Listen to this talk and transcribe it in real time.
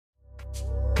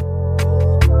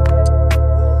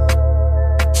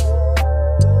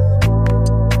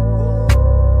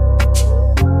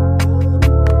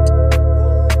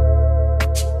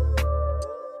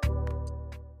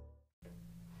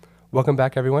Welcome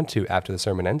back, everyone, to After the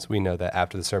Sermon Ends. We know that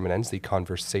after the sermon ends, the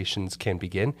conversations can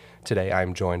begin. Today,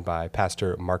 I'm joined by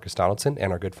Pastor Marcus Donaldson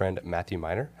and our good friend Matthew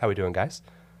Miner. How are we doing, guys?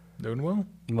 Doing well.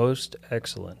 Most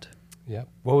excellent. Yeah.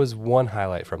 What was one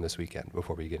highlight from this weekend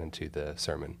before we get into the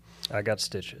sermon? I got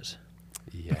stitches.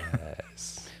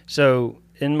 Yes. So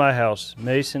in my house,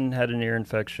 Mason had an ear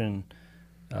infection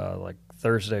like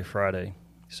Thursday, Friday,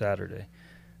 Saturday.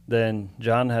 Then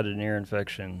John had an ear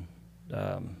infection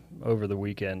over the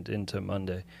weekend into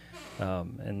Monday.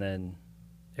 And then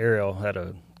Ariel had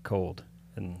a cold,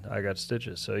 and I got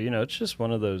stitches. So, it's just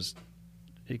one of those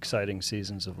exciting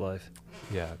seasons of life.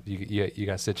 Yeah, you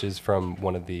got stitches from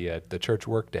one of the church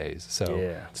work days. So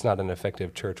Yeah. It's not an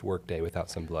effective church work day without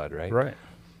some blood, right? Right.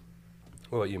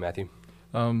 What about you, Matthew?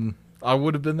 I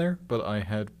would have been there, but I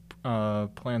had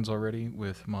plans already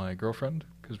with my girlfriend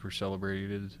because we're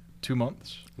celebrated 2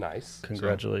 months. Nice.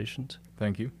 Congratulations.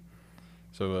 Thank you.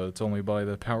 So it's only by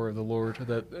the power of the Lord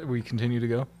that we continue to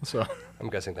go. So I'm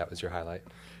guessing that was your highlight.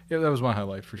 yeah, that was my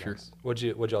highlight for sure. Nice.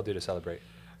 What'd y'all do to celebrate?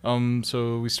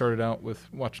 So we started out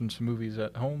with watching some movies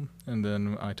at home, and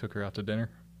then I took her out to dinner.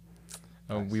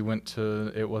 Nice. We went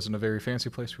to, it wasn't a very fancy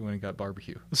place, we went and got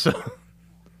barbecue. So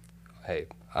Hey,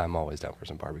 I'm always down for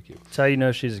some barbecue. That's how you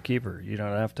know she's a keeper. You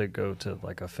don't have to go to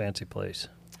like a fancy place.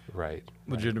 Right.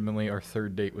 legitimately, our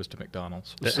third date was to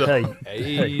McDonald's. Hey, So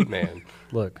Hey, man.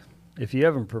 look, if you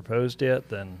haven't proposed yet,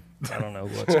 then I don't know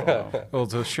what's going on. well,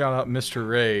 to shout out Mr.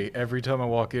 Ray, every time I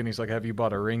walk in, he's like, "Have you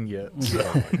bought a ring yet?"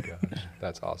 Oh my gosh,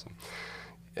 that's awesome.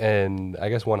 And I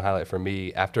guess one highlight for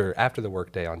me after the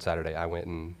workday on Saturday, I went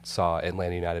and saw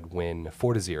Atlanta United win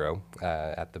 4-0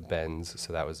 at the Benz.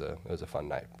 So it was a fun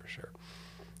night for sure.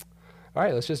 All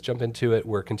right, let's just jump into it.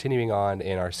 We're continuing on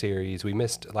in our series. We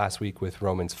missed last week with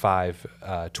Romans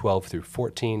 5:12 through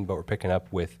 14, but we're picking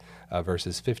up with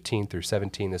verses 15 through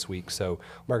 17 this week. So,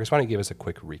 Marcus, why don't you give us a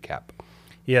quick recap?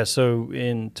 Yeah, so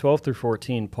in 12 through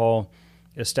 14, Paul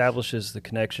establishes the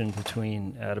connection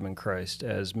between Adam and Christ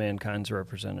as mankind's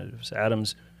representatives.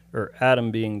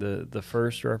 Adam being the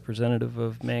first representative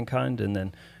of mankind, and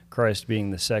then Christ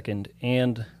being the second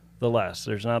and the last.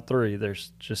 There's not three,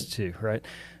 there's just two, right?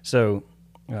 So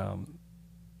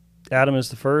Adam is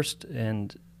the first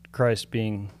and Christ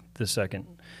being the second.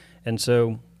 And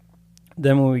so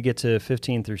then when we get to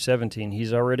 15 through 17,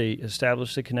 he's already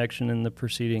established a connection in the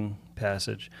preceding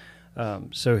passage.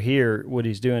 So here, what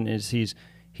he's doing is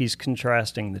he's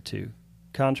contrasting the two,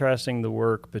 contrasting the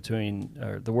work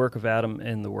the work of Adam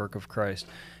and the work of Christ.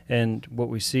 And what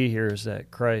we see here is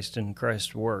that Christ and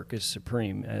Christ's work is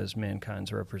supreme as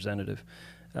mankind's representative.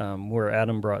 Where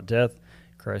Adam brought death,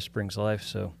 Christ brings life,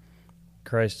 so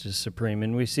Christ is supreme.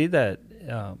 And we see that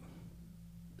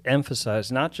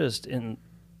emphasized not just in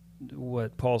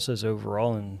what Paul says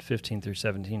overall in 15 through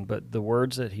 17, but the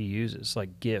words that he uses,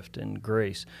 like gift and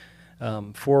grace.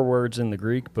 4 words in the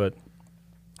Greek, but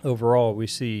overall we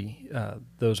see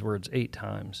those words 8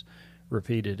 times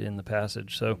repeated in the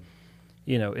passage. So,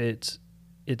 it's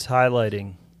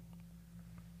highlighting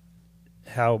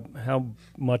how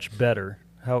much better,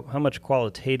 how much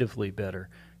qualitatively better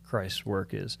Christ's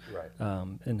work is, Right.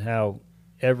 and how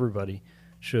everybody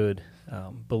should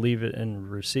believe it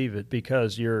and receive it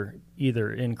because you're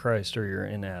either in Christ or you're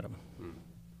in Adam.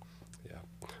 Yeah.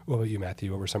 What about you,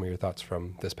 Matthew? What were some of your thoughts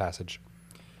from this passage?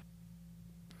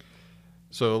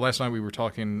 So last night we were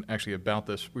talking actually about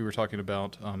this. We were talking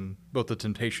about both the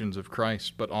temptations of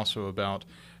Christ, but also about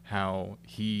how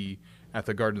he, at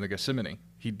the Garden of Gethsemane,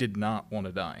 he did not want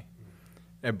to die.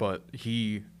 But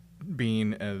he,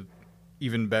 being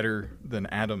even better than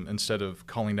Adam, instead of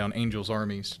calling down angels'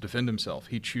 armies to defend himself,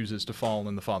 he chooses to fall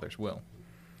in the Father's will.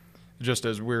 Just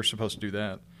as we're supposed to do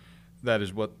that, that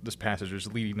is what this passage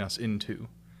is leading us into,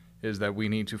 is that we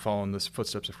need to follow in the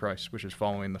footsteps of Christ, which is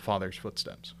following the Father's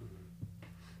footsteps.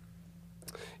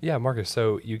 Yeah, Marcus,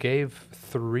 so you gave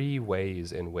 3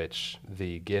 ways in which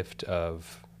the gift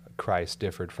of Christ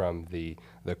differed from the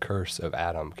curse of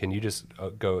Adam. Can you just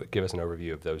go give us an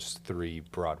overview of those 3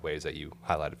 broad ways that you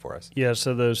highlighted for us? Yeah,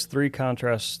 so those 3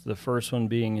 contrasts, the first one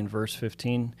being in verse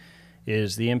 15,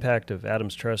 is the impact of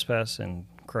Adam's trespass and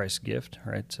Christ's gift,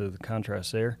 right? So the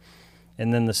contrast there.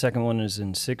 And then the second one is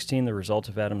in 16, the result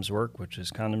of Adam's work, which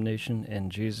is condemnation,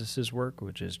 and Jesus' work,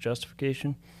 which is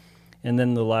justification. And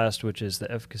then the last, which is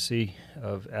the efficacy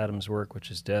of Adam's work, which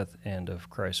is death, and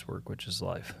of Christ's work, which is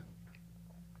life.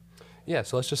 Yeah,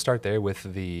 so let's just start there with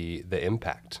the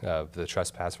impact of the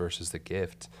trespass versus the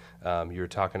gift. You were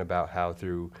talking about how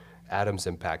through Adam's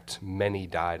impact, many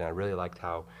died, and I really liked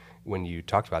how when you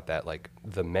talked about that, like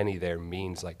the many there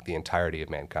means like the entirety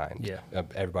of mankind, Yeah.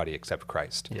 everybody except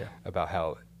Christ. Yeah. About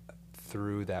how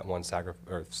through that one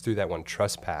or through that one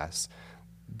trespass,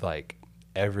 like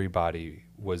everybody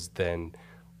was then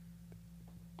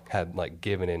had like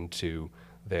given into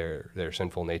their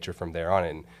sinful nature from there on.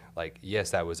 And like,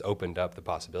 yes, that was opened up the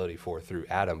possibility for through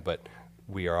Adam, but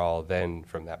we are all then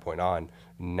from that point on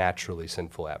naturally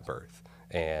sinful at birth.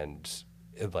 And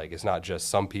it's not just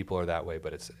some people are that way,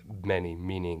 but it's many,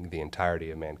 meaning the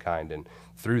entirety of mankind. And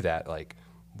through that, like,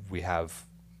 we have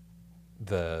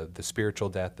the spiritual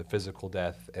death, the physical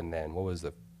death, and then what was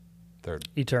the third?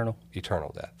 Eternal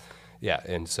Death. Yeah.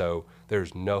 And so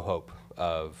there's no hope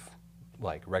of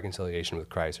like reconciliation with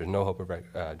Christ. There's no hope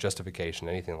of justification,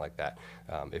 anything like that,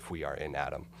 if we are in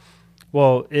Adam.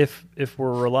 Well, if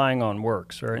we're relying on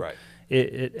works, right? Right.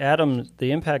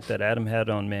 The impact that Adam had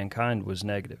on mankind was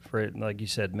negative, right? Like you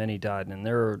said, many died, and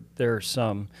there are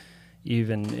some,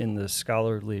 even in the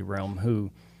scholarly realm,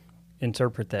 who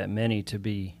interpret that many to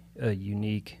be a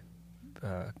unique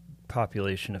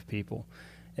population of people,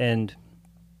 and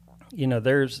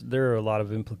there are a lot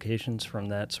of implications from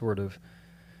that sort of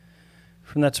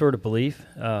belief.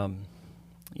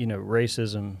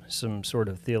 Racism, some sort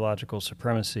of theological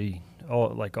supremacy,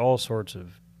 all sorts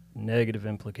of negative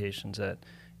implications that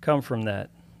come from that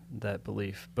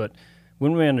belief. But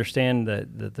when we understand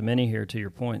that the many here, to your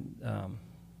point,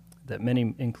 that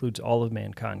many includes all of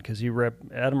mankind, because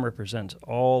Adam represents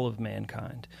all of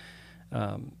mankind,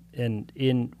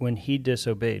 and when he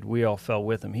disobeyed, we all fell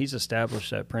with him. He's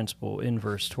established that principle in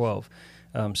verse 12.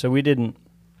 So we didn't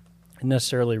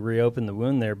necessarily reopen the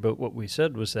wound there, but what we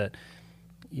said was that,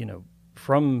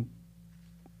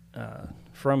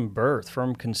 from birth,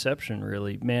 from conception,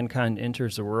 really, mankind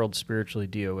enters the world spiritually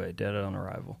DOA, dead on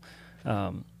arrival.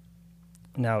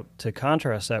 Now, to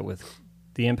contrast that with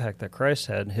the impact that Christ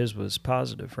had, his was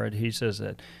positive, right? He says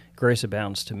that grace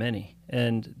abounds to many.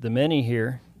 And the many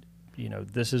here,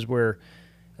 this is where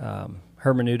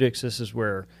hermeneutics, this is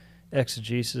where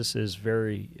exegesis is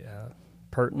very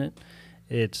pertinent.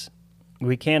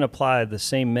 We can't apply the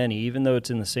same many, even though it's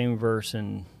in the same verse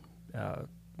and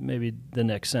maybe the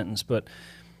next sentence, but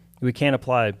we can't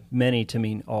apply many to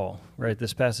mean all, right?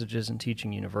 This passage isn't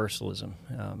teaching universalism,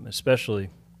 especially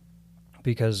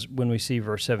because when we see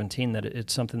verse 17 that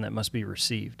it's something that must be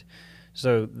received.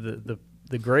 So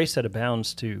the grace that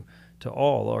abounds to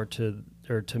all or to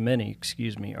many,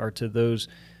 are to those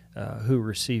who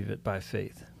receive it by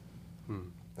faith.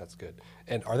 That's good.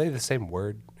 And are they the same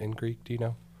word in Greek? Do you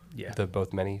know? Yeah. The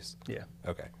both manys? Yeah.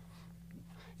 Okay.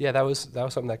 Yeah, that was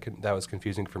something that was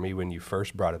confusing for me when you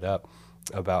first brought it up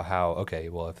about how, okay,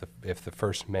 well, if the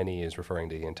first many is referring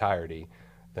to the entirety,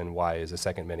 then why is the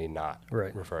second many not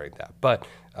referring to that? But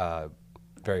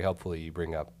very helpfully, you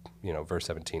bring up, verse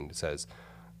 17. It says,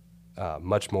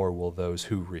 much more will those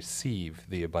who receive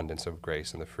the abundance of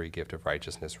grace and the free gift of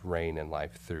righteousness reign in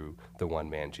life through the one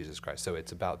man, Jesus Christ. So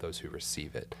it's about those who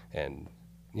receive it. And,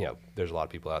 there's a lot of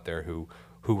people out there who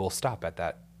will stop at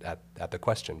that, at the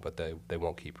question, but they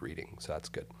won't keep reading. So that's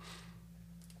good.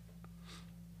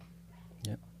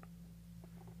 Yep.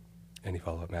 Any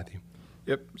follow-up, Matthew?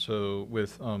 Yep. So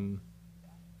with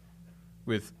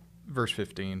verse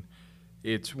 15,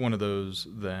 it's one of those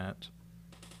that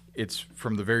it's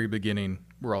from the very beginning,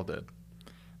 we're all dead.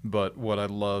 But what I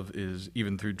love is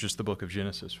even through just the book of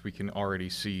Genesis, we can already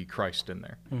see Christ in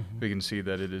there. Mm-hmm. We can see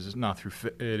that it is not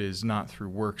through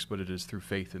works, but it is through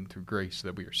faith and through grace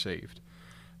that we are saved.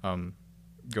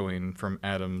 Going from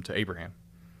Adam to Abraham,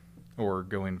 or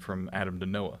going from Adam to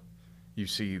Noah, you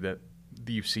see that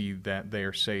they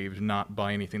are saved not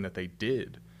by anything that they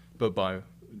did, but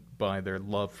by their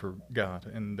love for God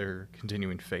and their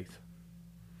continuing faith.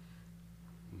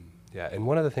 Yeah, and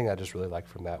one other thing I just really liked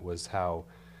from that was how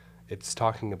it's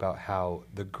talking about how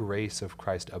the grace of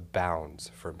Christ abounds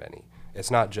for many.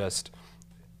 It's not just,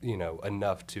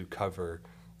 enough to cover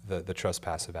the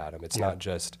trespass of Adam. It's not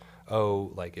just,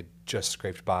 like it just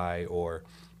scraped by, or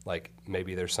like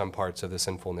maybe there's some parts of the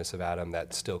sinfulness of Adam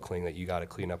that's still clean that you got to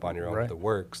clean up on your own with the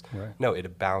works. Right. No, it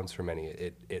abounds for many.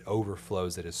 It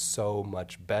overflows. It is so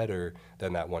much better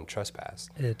than that one trespass.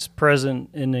 It's present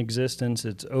in existence.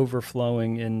 It's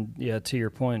overflowing. And to your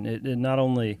point, it not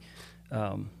only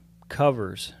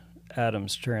covers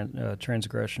Adam's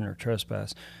transgression or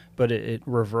trespass, but it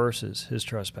reverses his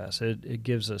trespass. It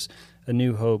gives us a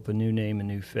new hope, a new name, a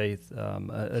new faith,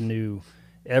 a new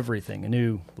everything, a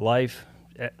new life,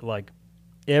 like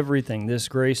everything. This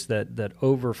grace that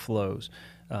overflows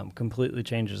completely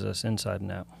changes us inside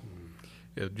and out.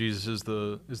 Yeah, Jesus is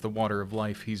the water of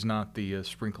life. He's not the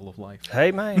sprinkle of life.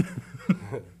 Hey, man.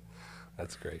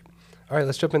 That's great. All right,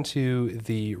 let's jump into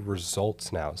the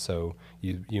results now. So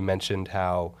you mentioned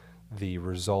how the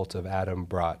result of Adam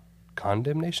brought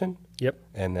condemnation. Yep.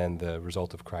 And then the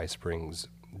result of Christ brings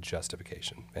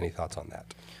justification. Any thoughts on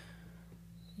that?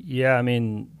 Yeah, I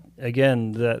mean,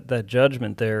 again, that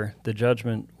judgment there, the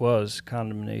judgment was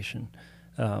condemnation.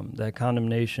 That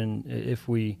condemnation, if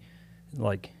we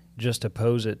just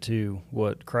oppose it to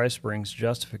what Christ brings,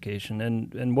 justification.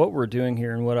 And what we're doing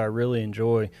here, and what I really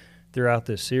enjoy throughout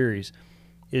this series,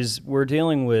 is we're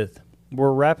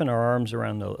wrapping our arms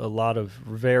around a lot of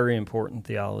very important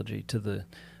theology to the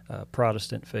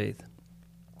Protestant faith.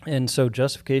 And so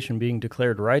justification, being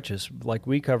declared righteous, like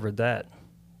we covered that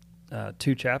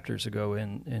 2 chapters ago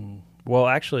in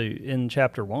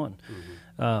chapter 1.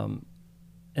 Mm-hmm.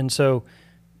 And so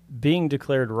being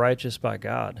declared righteous by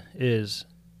God is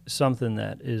something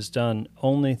that is done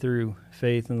only through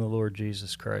faith in the Lord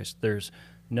Jesus Christ. There's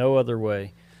no other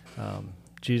way.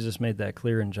 Jesus made that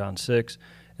clear in John 6.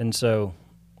 And so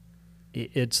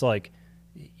it's like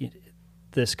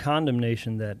this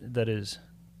condemnation that is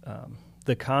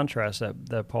the contrast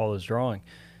that Paul is drawing.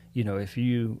 If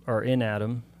you are in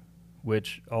Adam,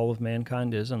 which all of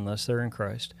mankind is unless they're in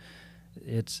Christ,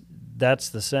 that's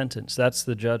the sentence, that's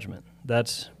the judgment.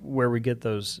 That's where we get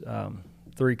those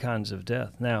 3 kinds of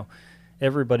death. Now,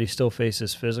 everybody still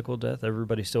faces physical death.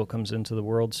 Everybody still comes into the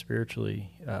world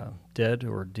spiritually dead,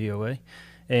 or DOA.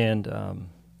 And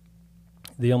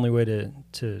the only way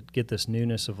to get this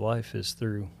newness of life is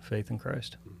through faith in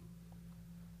Christ.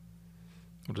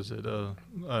 What is it?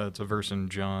 It's a verse in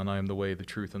John, I am the way, the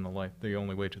truth, and the life. The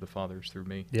only way to the Father is through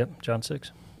me. Yep, John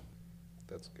 6.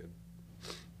 That's good.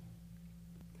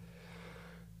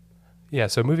 Yeah,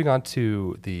 so moving on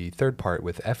to the third part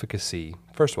with efficacy.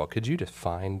 First of all, could you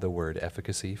define the word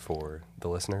efficacy for the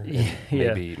listener?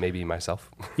 Yeah. Maybe myself.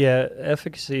 Yeah,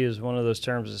 efficacy is one of those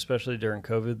terms, especially during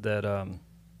COVID, that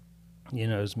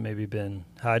has maybe been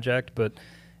hijacked, but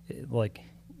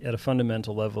at a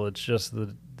fundamental level, it's just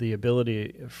the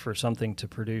ability for something to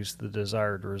produce the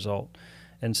desired result.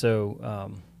 And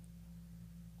so,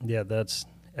 that's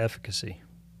efficacy.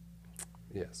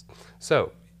 Yes.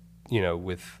 So,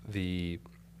 with the,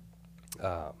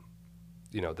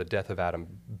 the death of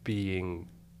Adam being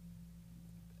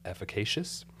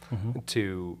efficacious Mm-hmm.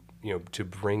 to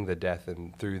bring the death,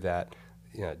 and through that,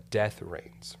 death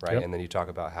reigns, right? Yep. And then you talk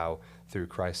about how through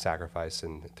Christ's sacrifice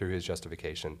and through his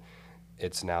justification,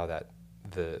 it's now that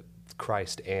the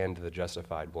Christ and the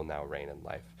justified will now reign in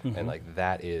life. Mm-hmm. And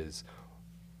that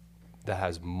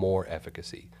has more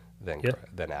efficacy than Yep.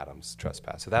 than Adam's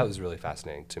trespass. So that was really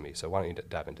fascinating to me. So why don't you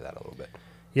dive into that a little bit?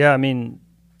 Yeah, I mean,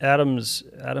 Adam's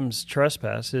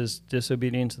trespass, his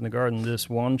disobedience in the garden, this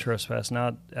one trespass,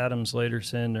 not Adam's later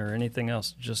sin or anything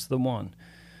else, just the one.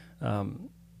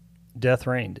 Death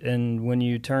reigned. And when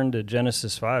you turn to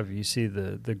Genesis 5, you see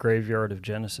the graveyard of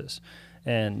Genesis.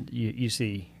 And you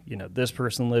see, this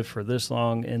person lived for this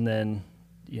long, and then,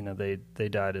 they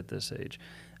died at this age.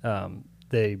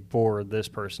 They bore this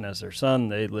person as their son.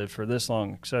 They lived for this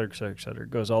long, et cetera, et cetera, et cetera. It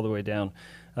goes all the way down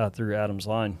through Adam's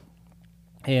line.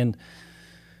 And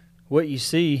what you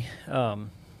see,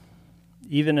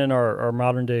 even in our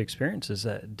modern day experience, is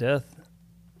that death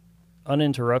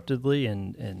uninterruptedly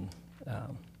and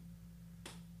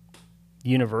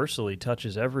universally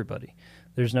touches everybody.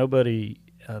 There's nobody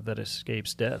that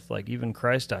escapes death. Like even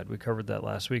Christ died. We covered that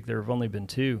last week. There have only been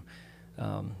 2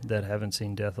 that haven't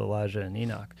seen death, Elijah and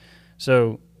Enoch.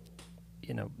 So,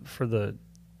 for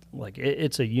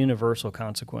it's a universal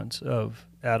consequence of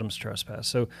Adam's trespass.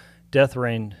 So death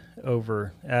reigned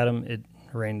over Adam. It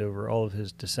reigned over all of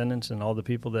his descendants and all the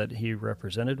people that he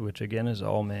represented, which again is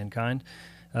all mankind.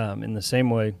 In the same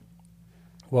way,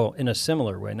 well, in a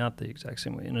similar way, not the exact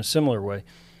same way, in a similar way,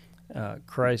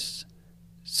 Christ's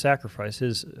sacrifice,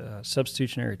 his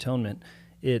substitutionary atonement,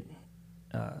 it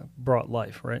brought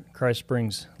life, right? Christ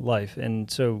brings life. And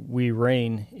so we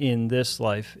reign in this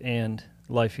life and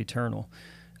life eternal.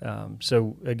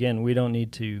 So again, we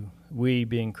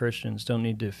being Christians don't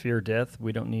need to fear death.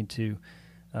 We don't need to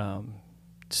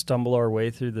stumble our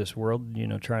way through this world,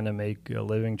 trying to make a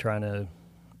living, trying to,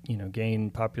 gain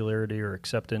popularity or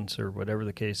acceptance or whatever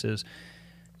the case is.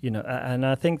 And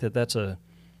I think that that's a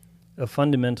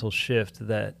fundamental shift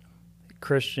that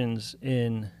Christians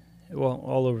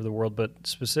all over the world, but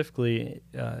specifically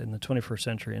in the 21st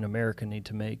century in America need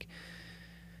to make.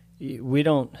 We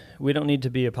don't need to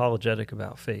be apologetic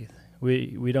about faith.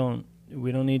 We don't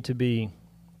need to be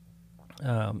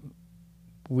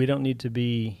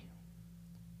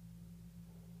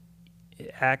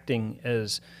acting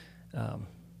as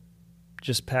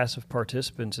just passive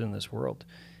participants in this world.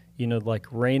 Like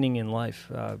reigning in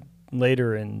life.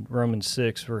 Later in Romans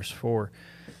 6, verse 4,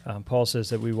 Paul says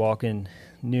that we walk in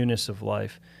newness of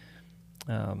life.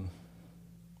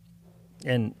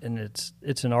 and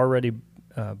it's an already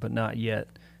but not yet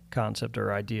concept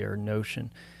or idea or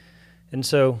notion. And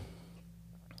so,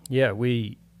 yeah,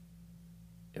 we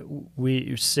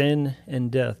sin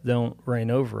and death don't reign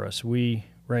over us. We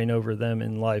reign over them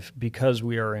in life because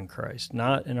we are in Christ,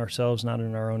 not in ourselves, not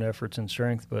in our own efforts and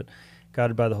strength, but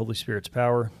guided by the Holy Spirit's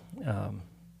power,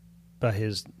 by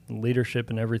His leadership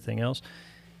and everything else.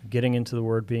 Getting into the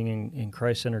Word, being in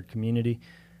Christ-centered community,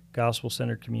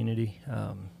 gospel-centered community,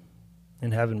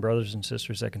 and having brothers and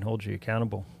sisters that can hold you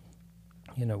accountable.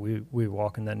 We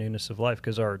walk in that newness of life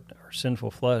because our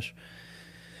sinful flesh,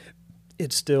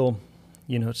 it still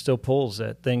pulls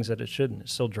at things that it shouldn't. It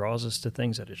still draws us to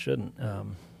things that it shouldn't.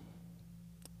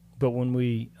 But when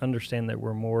we understand that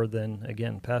we're more than,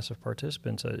 again, passive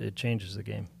participants, it changes the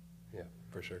game. Yeah,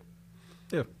 for sure.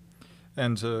 Yeah.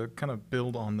 And to kind of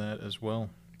build on that as well,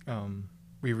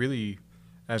 we really,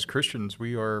 as Christians,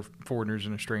 we are foreigners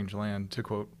in a strange land, to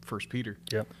quote 1 Peter.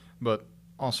 Yep. But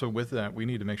also with that, we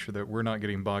need to make sure that we're not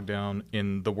getting bogged down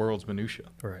in the world's minutia.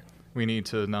 Right. We need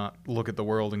to not look at the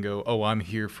world and go, "Oh, I'm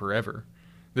here forever.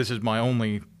 This is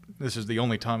the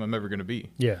only time I'm ever going to be."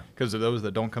 Yeah. Because of those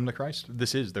that don't come to Christ,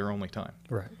 this is their only time.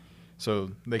 Right.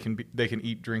 So they can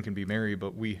eat, drink, and be merry,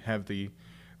 but we have the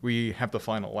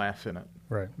final laugh in it.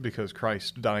 Right. Because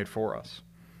Christ died for us,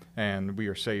 and we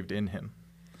are saved in Him.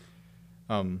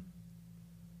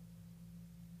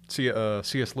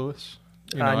 C.S. Lewis.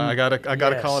 I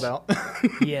gotta call it out.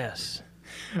 Yes.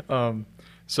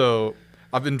 So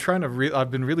I've been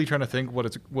really trying to think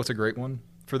what's a great one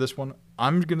for this one.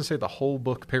 I'm gonna say the whole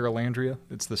book Paralandria.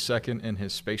 It's the second in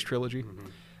his space trilogy,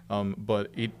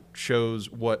 but it shows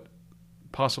what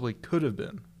possibly could have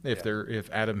been if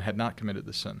Adam had not committed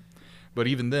the sin. But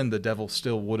even then, the devil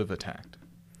still would have attacked,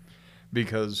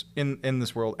 because in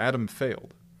this world Adam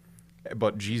failed,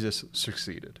 but Jesus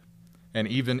succeeded. And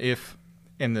even if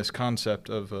in this concept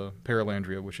of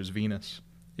Paralandria, which is Venus,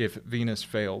 if Venus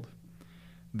failed,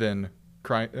 then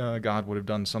God would have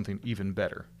done something even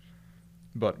better.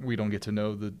 But we don't get to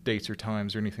know the dates or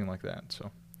times or anything like that.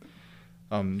 So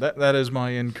that is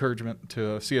my encouragement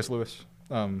to C.S. Lewis,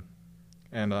 and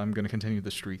I'm going to continue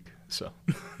the streak. So.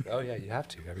 Oh yeah, you have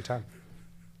to every time.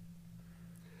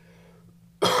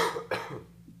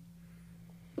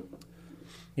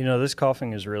 This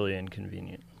coughing is really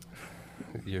inconvenient.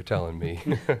 You're telling me.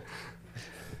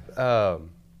 Yeah,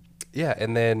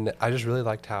 and then I just really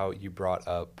liked how you brought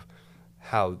up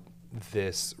how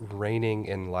this reigning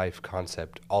in life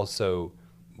concept also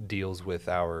deals with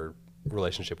our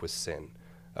relationship with sin,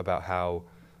 about how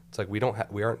it's like we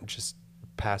aren't just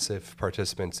passive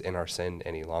participants in our sin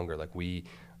any longer. Like we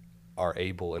are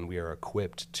able and we are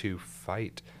equipped to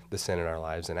fight the sin in our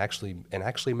lives and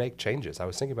actually make changes. I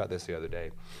was thinking about this the other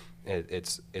day.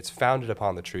 It's founded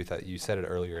upon the truth that you said it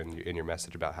earlier in your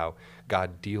message about how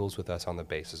God deals with us on the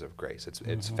basis of grace.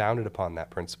 It's founded upon that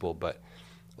principle, but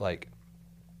like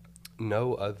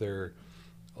no other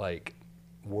like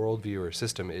worldview or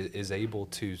system is able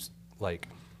to like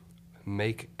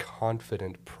make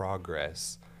confident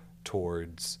progress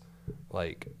towards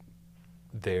like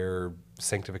their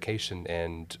sanctification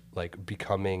and like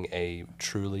becoming a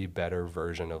truly better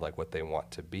version of like what they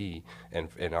want to be. And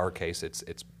in our case, it's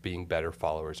being better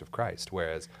followers of Christ.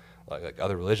 Whereas like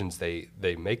other religions, they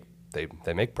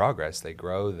make progress, they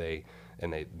grow,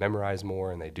 and they memorize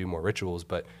more and they do more rituals,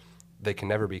 but they can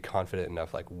never be confident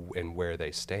enough like in where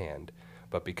they stand.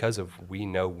 But because of we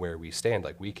know where we stand,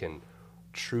 like we can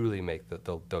truly make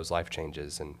those life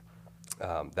changes. And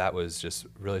that was just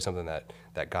really something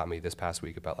that got me this past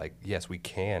week about like, yes, we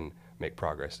can make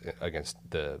progress against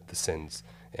the sins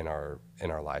in our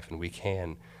life, and we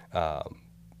can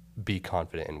be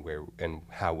confident in where and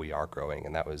how we are growing.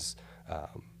 And that was a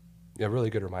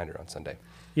really good reminder on Sunday.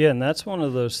 Yeah, and that's one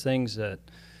of those things that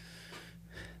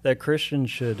Christians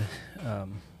should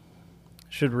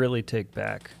really take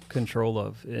back control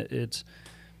of.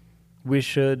 We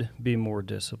should be more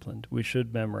disciplined. We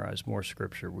should memorize more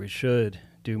scripture. We should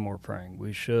do more praying.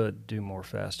 We should do more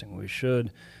fasting. We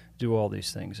should do all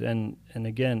these things. And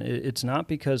again, it's not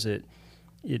because it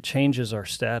changes our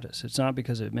status. It's not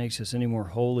because it makes us any more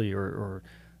holy or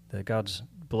that God's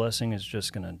blessing is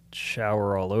just going to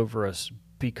shower all over us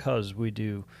because we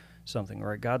do something,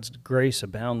 right? God's grace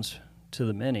abounds to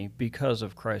the many because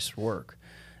of Christ's work.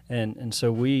 And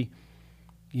so we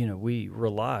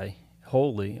rely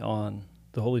wholly on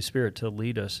the Holy Spirit to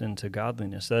lead us into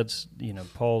godliness. That's,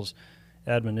 Paul's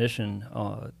admonition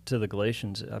to the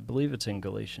Galatians. I believe it's in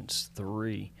Galatians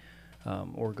 3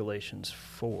 or Galatians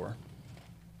 4.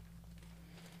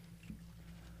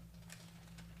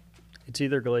 It's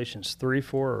either Galatians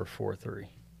 3:4 or 4:3.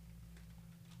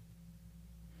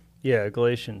 Yeah,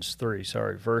 Galatians 3,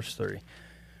 verse 3.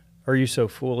 Are you so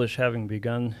foolish, having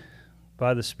begun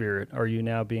by the Spirit, are you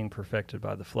now being perfected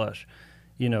by the flesh?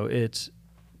 You know, it's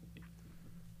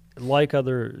like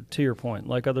to your point,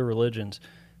 like other religions,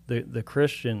 the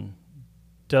Christian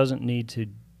doesn't need to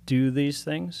do these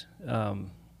things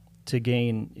to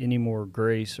gain any more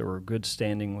grace or good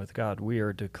standing with God. We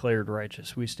are declared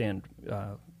righteous. We stand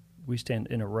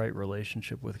in a right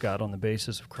relationship with God on the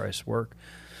basis of Christ's work.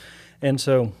 And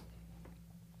so,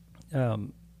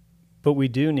 but we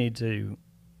do need to,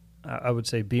 I would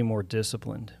say, be more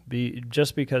disciplined.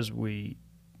 Just because we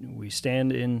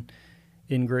stand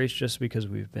in grace, just because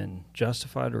we've been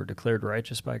justified or declared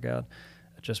righteous by God,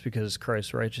 just because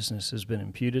Christ's righteousness has been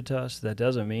imputed to us, that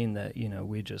doesn't mean that,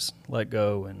 we just let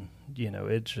go and,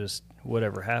 it's just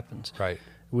whatever happens. Right.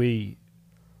 We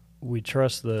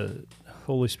trust the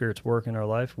Holy Spirit's work in our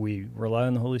life. We rely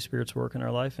on the Holy Spirit's work in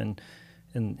our life, and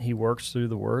He works through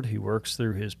the Word. He works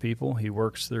through His people. He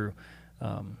works through,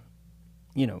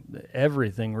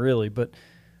 everything really. But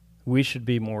we should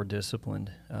be more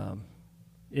disciplined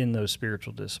in those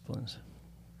spiritual disciplines.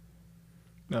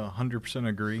 No, 100%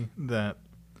 agree that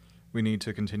we need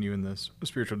to continue in this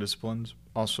spiritual disciplines.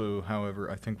 Also, however,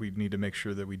 I think we need to make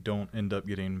sure that we don't end up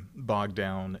getting bogged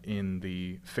down in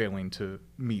the failing to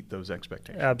meet those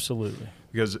expectations. Absolutely.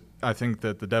 Because I think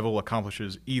that the devil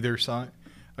accomplishes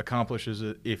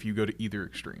it if you go to either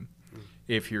extreme.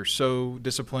 If you're so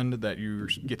disciplined that you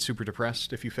get super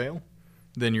depressed if you fail,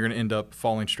 then you're going to end up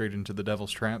falling straight into the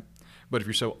devil's trap. But if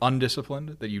you're so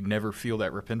undisciplined that you never feel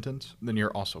that repentance, then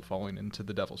you're also falling into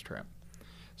the devil's trap.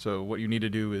 So what you need to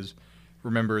do is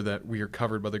remember that we are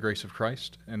covered by the grace of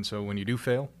Christ. And so when you do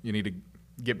fail, you need to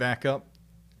get back up.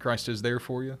 Christ is there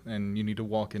for you, and you need to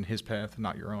walk in His path,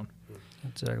 not your own.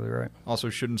 That's exactly right. Also,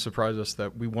 shouldn't surprise us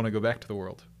that we want to go back to the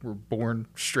world. We're born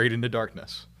straight into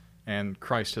darkness, and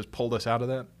Christ has pulled us out of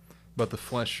that, but the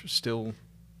flesh still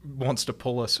wants to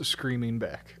pull us screaming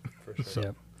back. For sure.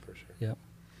 Yep. For sure. Yep.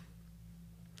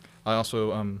 I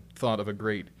also thought of a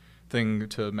great thing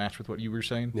to match with what you were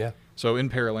saying. Yeah. So in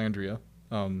Paralandria,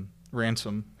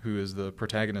 Ransom, who is the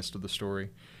protagonist of the story,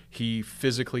 he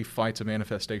physically fights a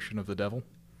manifestation of the devil.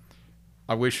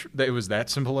 I wish that it was that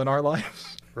simple in our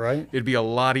lives. Right? It'd be a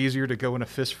lot easier to go in a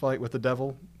fist fight with the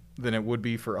devil than it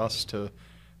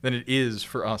is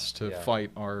for us to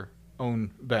fight our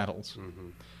own battles. Mm-hmm.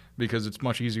 Because it's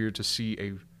much easier to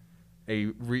see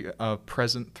a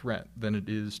present threat than it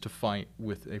is to fight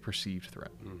with a perceived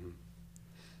threat. Mm-hmm.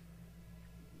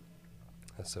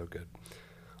 That's so good.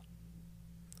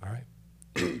 All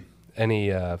right.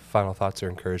 Any final thoughts or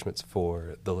encouragements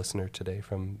for the listener today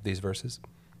from these verses?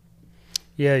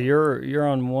 Yeah, you're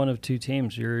on one of two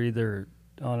teams. You're either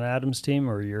on Adam's team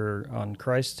or you're on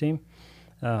Christ's team.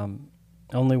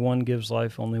 Only one gives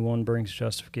life. Only one brings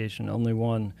justification. Only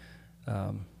one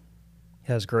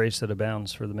has grace that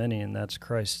abounds for the many, and that's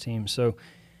Christ's team. So,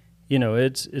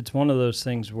 it's one of those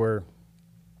things where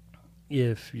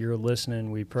if you're listening,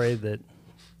 we pray that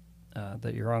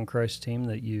that you're on Christ's team,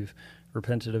 that you've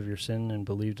repented of your sin and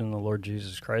believed in the Lord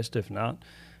Jesus Christ. If not,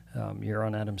 you're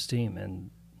on Adam's team, and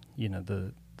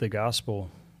the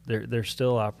gospel. There's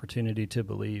still opportunity to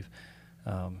believe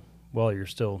while you're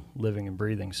still living and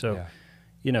breathing. So,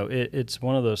 it's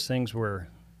one of those things where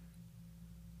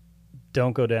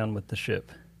don't go down with the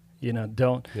ship.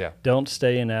 Don't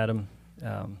stay in Adam.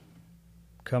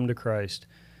 Come to Christ.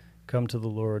 Come to the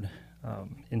Lord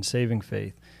in saving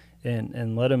faith,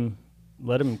 and let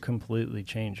Him completely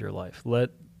change your life. Let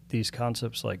these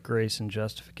concepts like grace and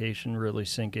justification really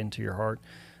sink into your heart.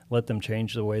 Let them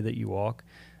change the way that you walk,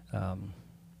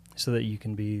 so that you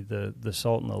can be the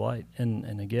salt and the light.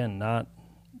 And again, not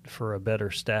for a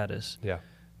better status,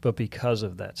 but because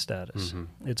of that status.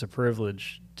 Mm-hmm. It's a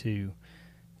privilege to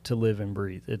live and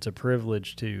breathe. It's a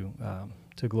privilege to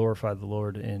glorify the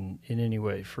Lord in any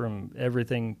way, from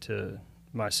everything to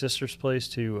my sister's place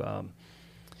to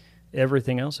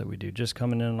everything else that we do, just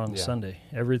coming in on Sunday.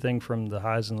 Everything from the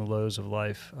highs and the lows of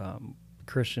life.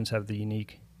 Christians have the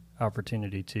unique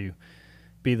opportunity to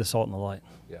be the salt and the light.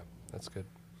 Yeah, that's good.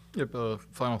 Yep.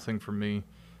 Final thing from me.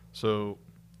 So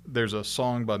there's a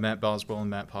song by Matt Boswell and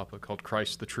Matt Papa called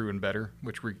Christ the True and Better,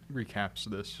 which recaps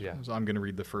this. Yeah. So I'm going to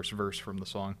read the first verse from the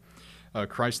song.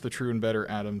 Christ the true and better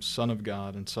Adam, son of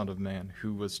God and son of man,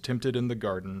 who was tempted in the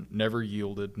garden, never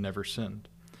yielded, never sinned.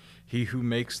 He who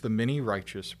makes the many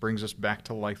righteous brings us back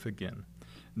to life again.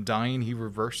 Dying, he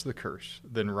reversed the curse,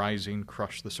 then rising,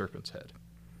 crushed the serpent's head.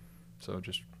 So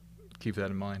just keep that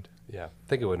in mind. Yeah, I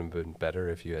think it would have been better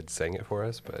if you had sang it for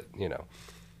us, but,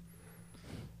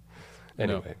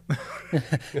 Anyway.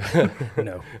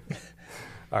 No.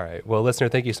 All right. Well, listener,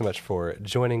 thank you so much for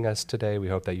joining us today. We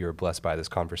hope that you were blessed by this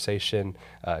conversation.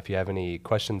 If you have any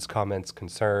questions, comments,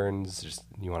 concerns, just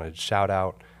you want to shout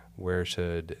out, where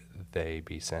should they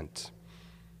be sent?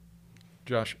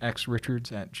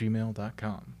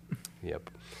 JoshXRichards@gmail.com. Yep.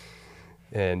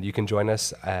 And you can join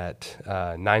us at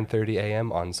 9:30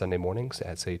 a.m. on Sunday mornings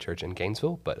at City Church in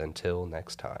Gainesville. But until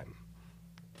next time.